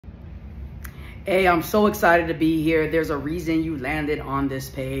Hey, I'm so excited to be here. There's a reason you landed on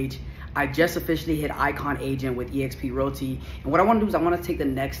this page. I just officially hit Icon Agent with eXp Realty. And what I want to do is I want to take the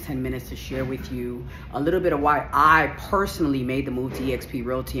next 10 minutes to share with you a little bit of why I personally made the move to eXp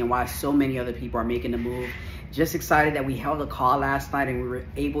Realty and why so many other people are making the move. Just excited that we held a call last night and we were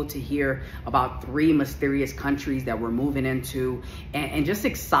able to hear about 3 mysterious countries that we're moving into, and just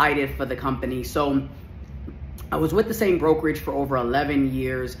excited for the company. So I was with the same brokerage for over 11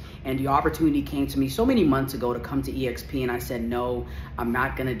 years, and the opportunity came to me so many months ago to come to eXp, and I said, no, I'm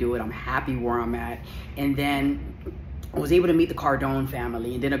not gonna do it. I'm happy where I'm at. And then I was able to meet the Cardone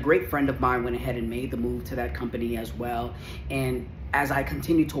family, and then a great friend of mine went ahead and made the move to that company as well. And as I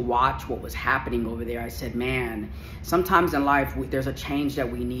continued to watch what was happening over there, I said, man, sometimes in life, there's a change that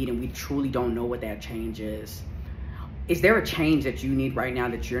we need, and we truly don't know what that change is. Is there a change that you need right now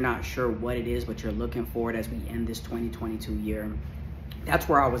that you're not sure what it is, but you're looking for it as we end this 2022 year? That's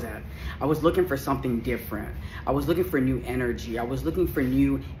where I was at. I was looking for something different. I was looking for new energy. I was looking for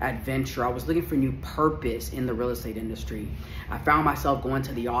new adventure. I was looking for new purpose in the real estate industry. I found myself going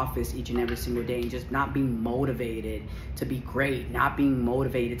to the office each and every single day and just not being motivated to be great, not being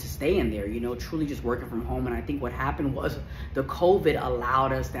motivated to stay in there, truly just working from home. And I think what happened was the COVID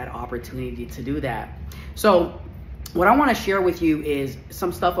allowed us that opportunity to do that. So what I want to share with you is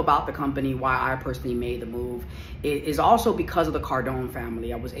some stuff about the company, why I personally made the move. It is also because of the Cardone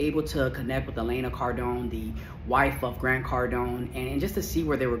family. I was able to connect with Elena Cardone, the wife of Grant Cardone, and just to see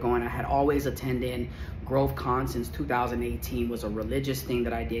where they were going. I had always attended GroveCon since 2018, was a religious thing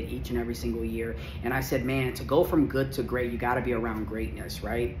that I did each and every single year. And I said, man, to go from good to great, you got to be around greatness,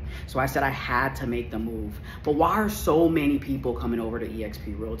 right? So I said I had to make the move. But why are so many people coming over to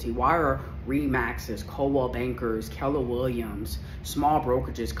eXp Realty? Why are Remaxes, Coldwell Bankers, Keller Williams, small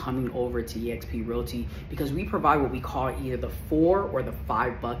brokerages coming over to eXp Realty? Because we provide what we call either the 4 or the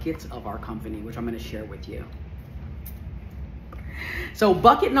 5 buckets of our company, which I'm going to share with you. So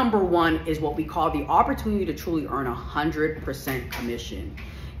bucket number 1 is what we call the opportunity to truly earn 100% commission.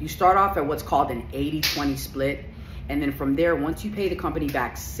 You start off at what's called an 80-20 split. And then from there, once you pay the company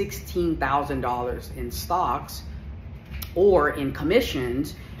back $16,000 in stocks or in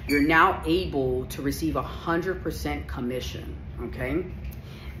commissions, you're now able to receive 100% commission, okay?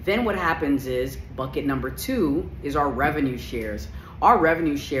 Then what happens is bucket number 2 is our revenue shares. Our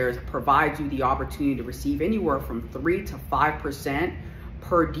revenue shares provide you the opportunity to receive anywhere from 3 to 5%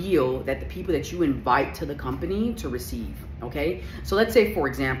 per deal that the people that you invite to the company to receive, okay? So let's say, for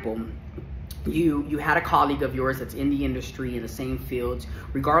example, you had a colleague of yours that's in the industry in the same fields,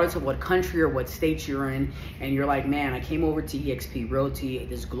 regardless of what country or what state you're in, and you're like, man, I came over to eXp Realty,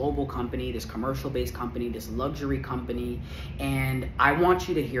 this global company, this commercial-based company, this luxury company, and I want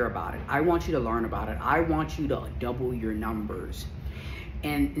you to hear about it. I want you to learn about it. I want you to double your numbers.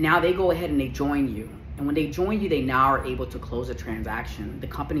 And now they go ahead and they join you. And when they join you, they now are able to close a transaction. The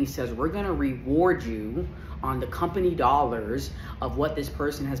company says, we're gonna reward you on the company dollars of what this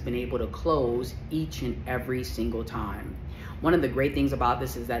person has been able to close each and every single time. One of the great things about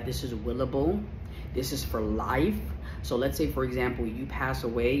this is that this is willable. This is for life. So let's say, for example, you pass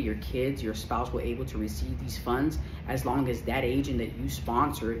away, your kids, your spouse were able to receive these funds as long as that agent that you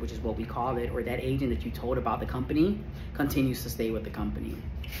sponsored, which is what we call it, or that agent that you told about the company, continues to stay with the company.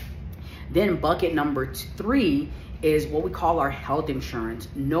 Then bucket number 3 is what we call our health insurance.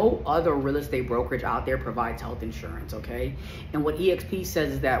 No other real estate brokerage out there provides health insurance, okay? And what eXp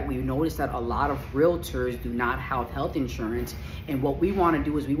says is that we noticed that a lot of realtors do not have health insurance. And what we wanna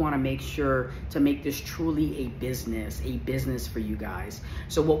do is we wanna make sure to make this truly a business for you guys.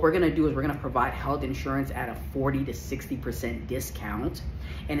 So what we're gonna do is we're gonna provide health insurance at a 40 to 60% discount.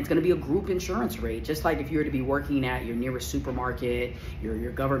 And it's gonna be a group insurance rate, just like if you were to be working at your nearest supermarket,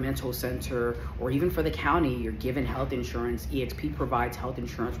 your governmental center, or even for the county, you're given health insurance. eXp provides health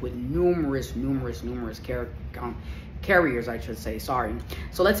insurance with numerous carriers, I should say, sorry.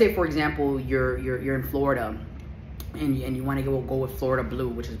 So let's say, for example, you're in Florida and you want to go with Florida Blue,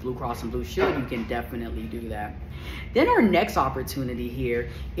 which is Blue Cross and Blue Shield, you can definitely do that. Then our next opportunity here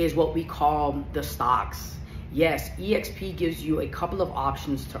is what we call the stocks. Yes, eXp gives you a couple of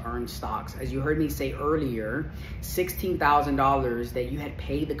options to earn stocks. As you heard me say earlier, $16,000 that you had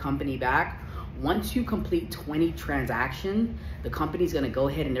paid the company back. Once you complete 20 transactions, the company's gonna go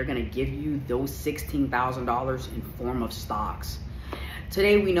ahead and they're gonna give you those $16,000 in form of stocks.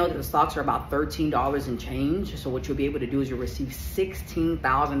 Today, we know that the stocks are about $13 and change. So what you'll be able to do is you'll receive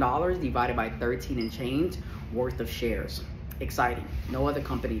 $16,000 divided by 13 and change worth of shares. Exciting. No other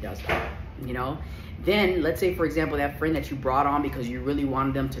company does that, Then let's say, for example, that friend that you brought on because you really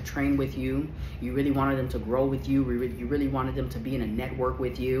wanted them to train with you, you really wanted them to grow with you, you really wanted them to be in a network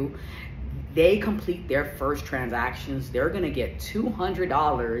with you. they complete their first transactions, they're gonna get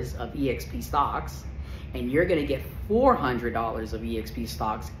 $200 of eXp stocks, and you're gonna get $400 of eXp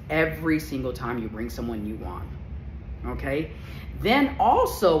stocks every single time you bring someone new on, okay? Then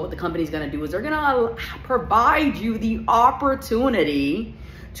also what the company's gonna do is they're gonna provide you the opportunity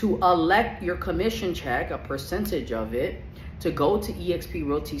to elect your commission check, a percentage of it, to go to eXp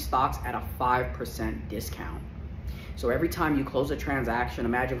Realty stocks at a 5% discount. So every time you close a transaction,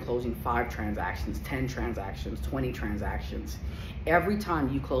 imagine closing 5 transactions, 10 transactions, 20 transactions. Every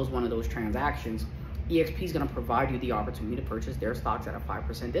time you close one of those transactions, eXp is gonna provide you the opportunity to purchase their stocks at a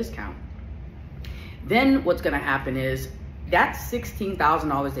 5% discount. Then what's gonna happen is that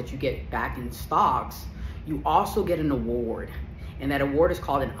 $16,000 that you get back in stocks, you also get an award. And that award is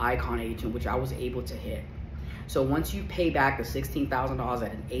called an icon agent, which I was able to hit. So once you pay back the $16,000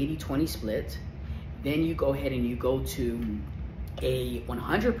 at an 80-20 split, then you go ahead and you go to a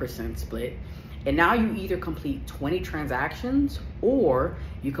 100% split. And now you either complete 20 transactions or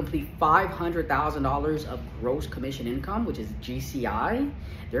you complete $500,000 of gross commission income, which is GCI.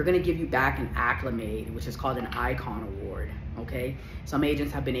 They're gonna give you back an acclimate, which is called an icon award, okay? Some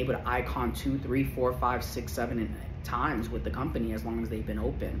agents have been able to icon 2, 3, 4, 5, 6, 7 times with the company as long as they've been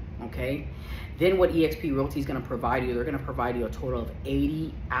open, okay? Then what eXp Realty is gonna provide you, they're gonna provide you a total of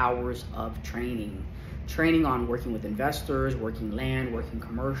 80 hours of training. Training on working with investors, working land, working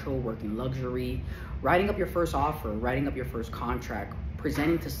commercial, working luxury, writing up your first offer, writing up your first contract,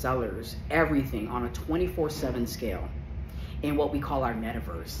 presenting to sellers, everything on a 24/7 scale in what we call our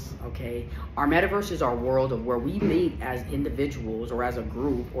metaverse, okay? Our metaverse is our world of where we meet as individuals or as a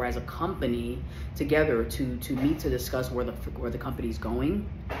group or as a company together to meet to discuss where the company's going,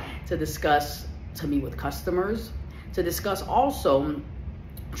 to meet with customers, to discuss also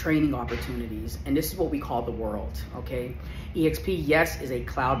training opportunities. And this is what we call the world, okay? eXp, yes, is a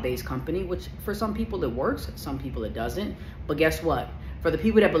cloud-based company, which for some people it works, some people it doesn't. But guess what? For the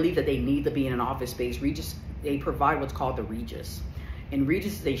people that believe that they need to be in an office space, they provide what's called the Regis. And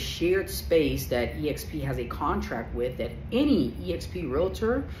Regis is a shared space that eXp has a contract with that any eXp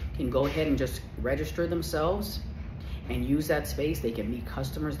realtor can go ahead and just register themselves and use that space. They can meet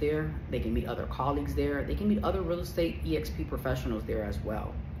customers there. They can meet other colleagues there. They can meet other real estate eXp professionals there as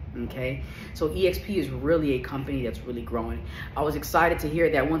well, okay? So eXp is really a company that's really growing. I was excited to hear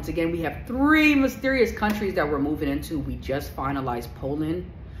that once again, we have 3 mysterious countries that we're moving into. We just finalized Poland.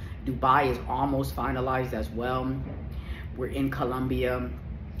 Dubai is almost finalized as well. We're in Colombia.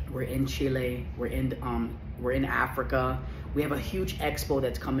 We're in Chile. We're in Africa. We have a huge expo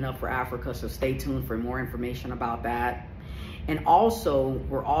that's coming up for Africa, so stay tuned for more information about that. And also,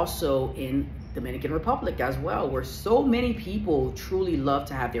 we're also in Dominican Republic as well, where so many people truly love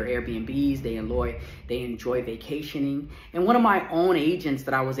to have their Airbnbs. They enjoy vacationing. And one of my own agents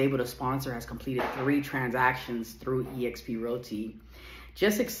that I was able to sponsor has completed 3 transactions through eXp Realty.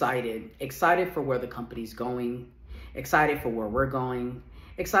 Just excited for where the company's going, excited for where we're going,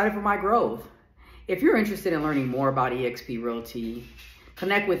 excited for my growth. If you're interested in learning more about eXp Realty,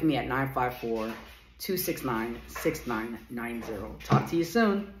 connect with me at 954-269-6990. Talk to you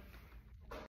soon.